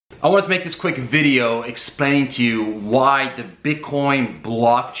I wanted to make this quick video explaining to you why the Bitcoin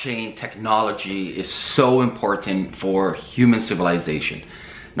blockchain technology is so important for human civilization.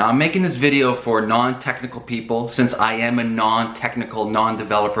 Now, I'm making this video for non-technical people since I am a non-technical,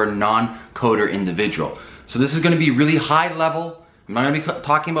 non-developer, non-coder individual. So this is going to be really high level. I'm not going to be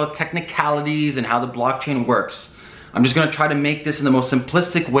talking about technicalities and how the blockchain works. I'm just going to try to make this in the most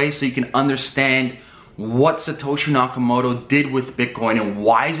simplistic way so you can understand what Satoshi Nakamoto did with Bitcoin and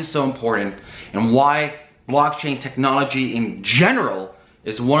why is it so important and why blockchain technology in general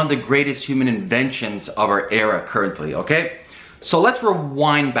is one of the greatest human inventions of our era currently, okay? So let's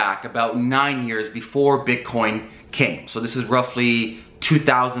rewind back about 9 years before Bitcoin came. So this is roughly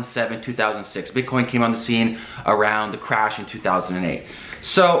 2007, 2006. Bitcoin came on the scene around the crash in 2008.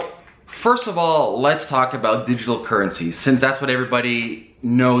 So first of all, let's talk about digital currencies, since that's what everybody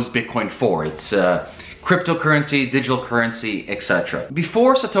knows Bitcoin for. It's cryptocurrency, digital currency, etc.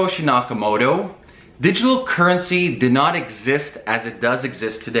 Before Satoshi Nakamoto, digital currency did not exist as it does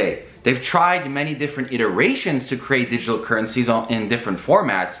exist today. They've tried many different iterations to create digital currencies in different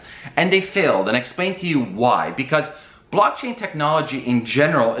formats, and they failed. And I explain to you why. Because blockchain technology in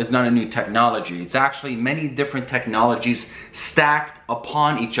general is not a new technology. It's actually many different technologies stacked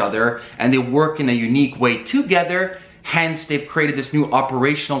upon each other, and they work in a unique way together. Hence, they've created this new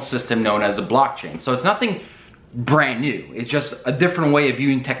operational system known as the blockchain. So it's nothing brand new. It's just a different way of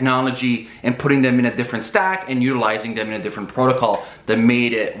viewing technology and putting them in a different stack and utilizing them in a different protocol that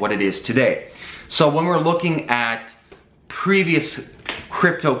made it what it is today. So when we're looking at previous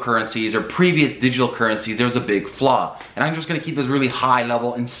cryptocurrencies or previous digital currencies, there's a big flaw. And I'm just gonna keep this really high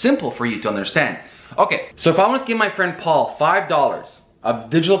level and simple for you to understand. Okay, so if I want to give my friend Paul $5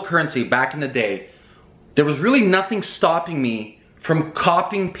 of digital currency back in the day, there was really nothing stopping me from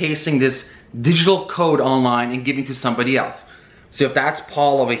copying and pasting this digital code online and giving to somebody else. So if that's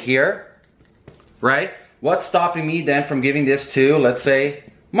Paul over here, right? What's stopping me then from giving this to, let's say,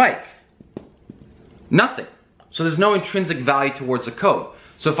 Mike? Nothing. So there's no intrinsic value towards the code.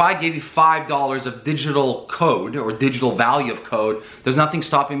 So if I gave you $5 of digital code or digital value of code, there's nothing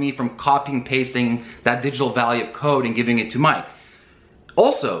stopping me from copying and pasting that digital value of code and giving it to Mike.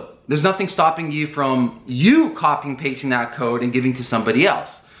 Also, there's nothing stopping you from copying and pasting that code and giving to somebody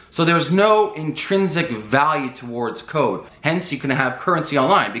else. So there's no intrinsic value towards code. Hence, you can have currency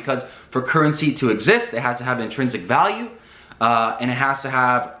online, because for currency to exist, it has to have intrinsic value, and it has to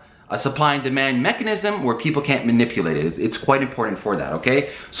have a supply and demand mechanism where people can't manipulate it. It's quite important for that,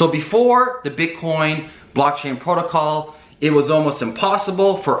 okay? So before the Bitcoin blockchain protocol, it was almost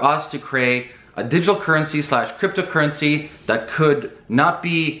impossible for us to create a digital currency / cryptocurrency that could not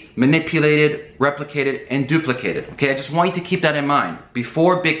be manipulated, replicated, and duplicated. Okay, I just want you to keep that in mind.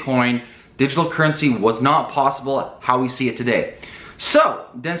 Before Bitcoin, digital currency was not possible how we see it today. So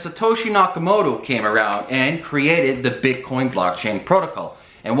then Satoshi Nakamoto came around and created the Bitcoin blockchain protocol.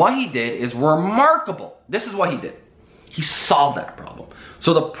 And what he did is remarkable. This is what he did. He solved that problem.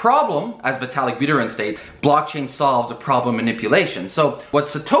 So the problem, as Vitalik Buterin states, blockchain solves a problem manipulation. So what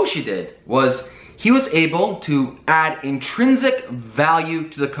Satoshi did was he was able to add intrinsic value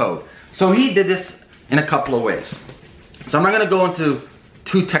to the code. So he did this in a couple of ways. So I'm not going to go into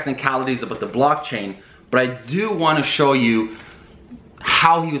too technicalities about the blockchain, but I do want to show you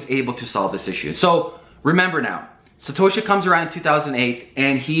how he was able to solve this issue. So remember now, Satoshi comes around in 2008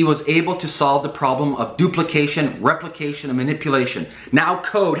 and he was able to solve the problem of duplication, replication, and manipulation. Now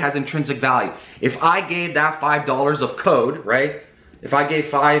code has intrinsic value. If I gave that $5 of code, right? If I gave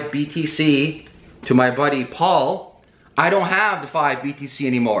 5 BTC to my buddy Paul, I don't have the 5 BTC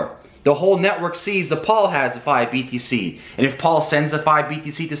anymore. The whole network sees that Paul has the 5 BTC. And if Paul sends the 5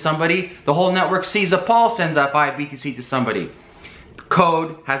 BTC to somebody, the whole network sees that Paul sends that 5 BTC to somebody.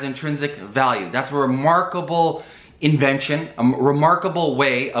 Code has intrinsic value. That's a remarkable invention, a remarkable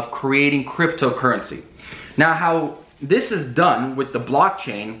way of creating cryptocurrency. Now, how this is done with the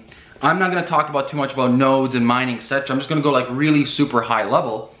blockchain, I'm not going to talk about too much about nodes and mining, etc. I'm just going to go like really super high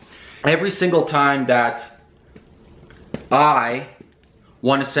level. Every single time that I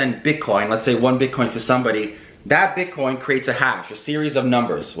want to send Bitcoin, let's say 1 Bitcoin to somebody, that Bitcoin creates a hash, a series of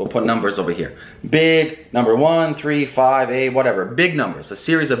numbers. We'll put numbers over here. Big, number 1, 3, 5, 8, whatever. Big numbers, a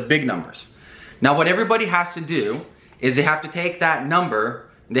series of big numbers. Now what everybody has to do is they have to take that number,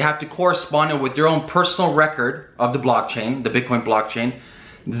 they have to correspond it with their own personal record of the blockchain, the Bitcoin blockchain.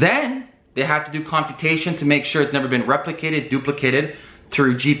 Then they have to do computation to make sure it's never been replicated, duplicated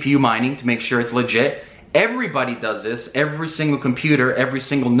through GPU mining to make sure it's legit. Everybody does this, every single computer, every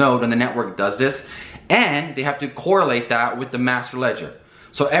single node on the network does this, and they have to correlate that with the master ledger.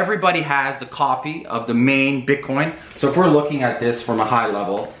 So everybody has the copy of the main Bitcoin. So if we're looking at this from a high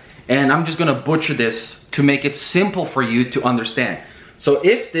level, and I'm just gonna butcher this to make it simple for you to understand. So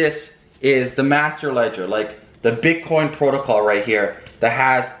if this is the master ledger, like the Bitcoin protocol right here, that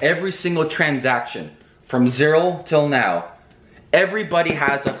has every single transaction from 0 till now, everybody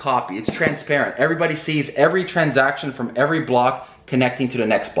has a copy. It's transparent. Everybody sees every transaction from every block connecting to the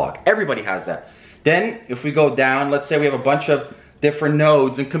next block. Everybody has that. Then if we go down, let's say we have a bunch of different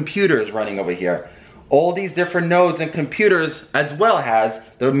nodes and computers running over here. All these different nodes and computers as well has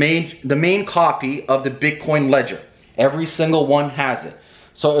the main copy of the Bitcoin ledger. Every single one has it.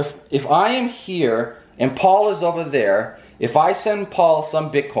 So if I am here and Paul is over there, if I send Paul some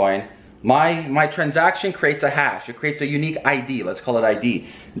Bitcoin, my transaction creates a hash. It creates a unique ID. Let's call it ID.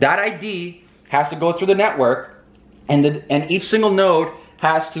 That ID has to go through the network, and each single node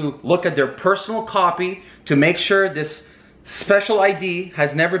has to look at their personal copy to make sure this special ID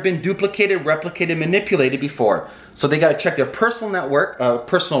has never been duplicated, replicated, manipulated before. So they got to check their personal network,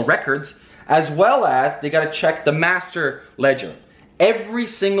 personal records, as well as they got to check the master ledger. Every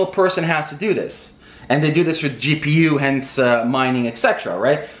single person has to do this. And they do this with GPU, hence mining, etc.,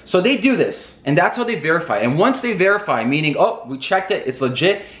 right? So they do this, and that's how they verify. And once they verify, meaning, oh, we checked it, it's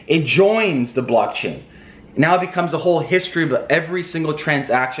legit, it joins the blockchain. Now it becomes a whole history of every single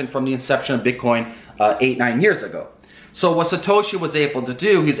transaction from the inception of Bitcoin 8-9 years ago. So what Satoshi was able to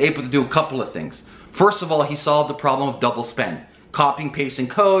do, he's able to do a couple of things. First of all, he solved the problem of double spend. Copying, pasting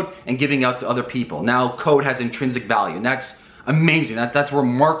code, and giving out to other people. Now code has intrinsic value, and that's amazing. That's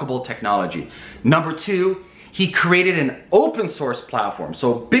remarkable technology. Number two, he created an open source platform.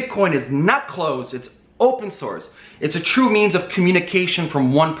 So Bitcoin is not closed, it's open source. It's a true means of communication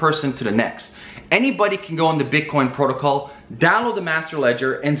from one person to the next. Anybody can go on the Bitcoin protocol, download the master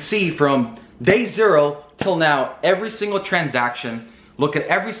ledger, and see from day 0 till now every single transaction, look at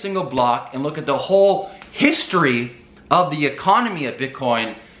every single block, and look at the whole history of the economy of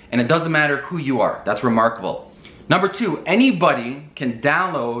Bitcoin, and it doesn't matter who you are. That's remarkable. Number two, anybody can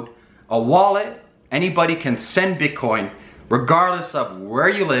download a wallet, anybody can send Bitcoin, regardless of where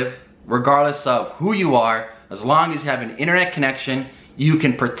you live, regardless of who you are, as long as you have an internet connection, you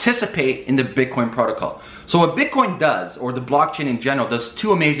can participate in the Bitcoin protocol. So what Bitcoin does, or the blockchain in general, does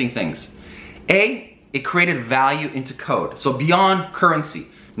two amazing things. A, it created value into code. So beyond currency,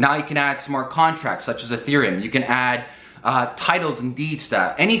 now you can add smart contracts such as Ethereum. You can add titles and deeds to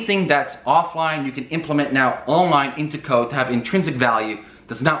that. Anything that's offline, you can implement now online into code to have intrinsic value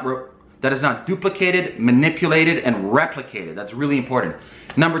that is not duplicated, manipulated, and replicated. That's really important.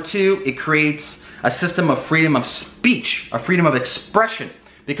 Number two, it creates a system of freedom of speech, a freedom of expression.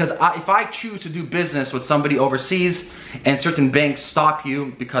 Because if I choose to do business with somebody overseas and certain banks stop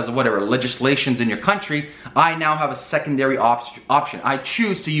you because of whatever legislations in your country, I now have a secondary option. I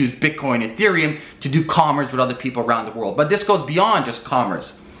choose to use Bitcoin, Ethereum to do commerce with other people around the world. But this goes beyond just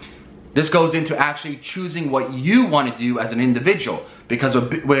commerce. This goes into actually choosing what you want to do as an individual. Because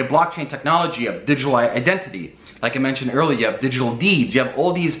with blockchain technology, you have digital identity. Like I mentioned earlier, you have digital deeds. You have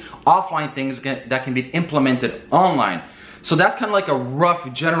all these offline things that can be implemented online. So that's kind of like a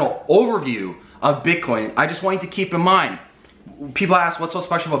rough general overview of Bitcoin. I just want you to keep in mind, people ask what's so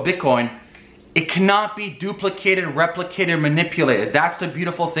special about Bitcoin. It cannot be duplicated, replicated, manipulated. That's the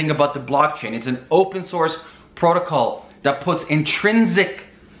beautiful thing about the blockchain. It's an open source protocol that puts intrinsic,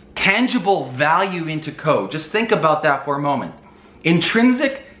 tangible value into code. Just think about that for a moment.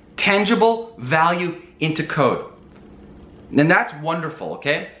 Intrinsic, tangible value into code. And that's wonderful,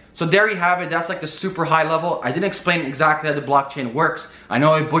 okay? So there you have it. That's like the super high level. I didn't explain exactly how the blockchain works. I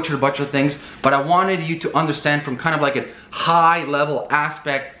know I butchered a bunch of things, but I wanted you to understand from kind of like a high level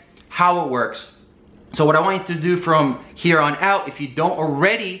aspect how it works. So what I want you to do from here on out, if you don't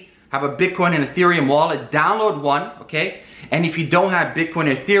already have a Bitcoin and Ethereum wallet, download one, okay? And if you don't have Bitcoin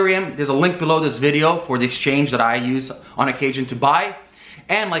and Ethereum, there's a link below this video for the exchange that I use on occasion to buy.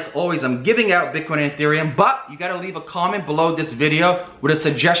 And like always, I'm giving out Bitcoin and Ethereum, but you gotta leave a comment below this video with a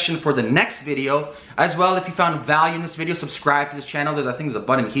suggestion for the next video. As well, if you found value in this video, subscribe to this channel. I think there's a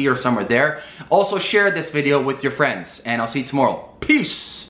button here or somewhere there. Also share this video with your friends, and I'll see you tomorrow. Peace.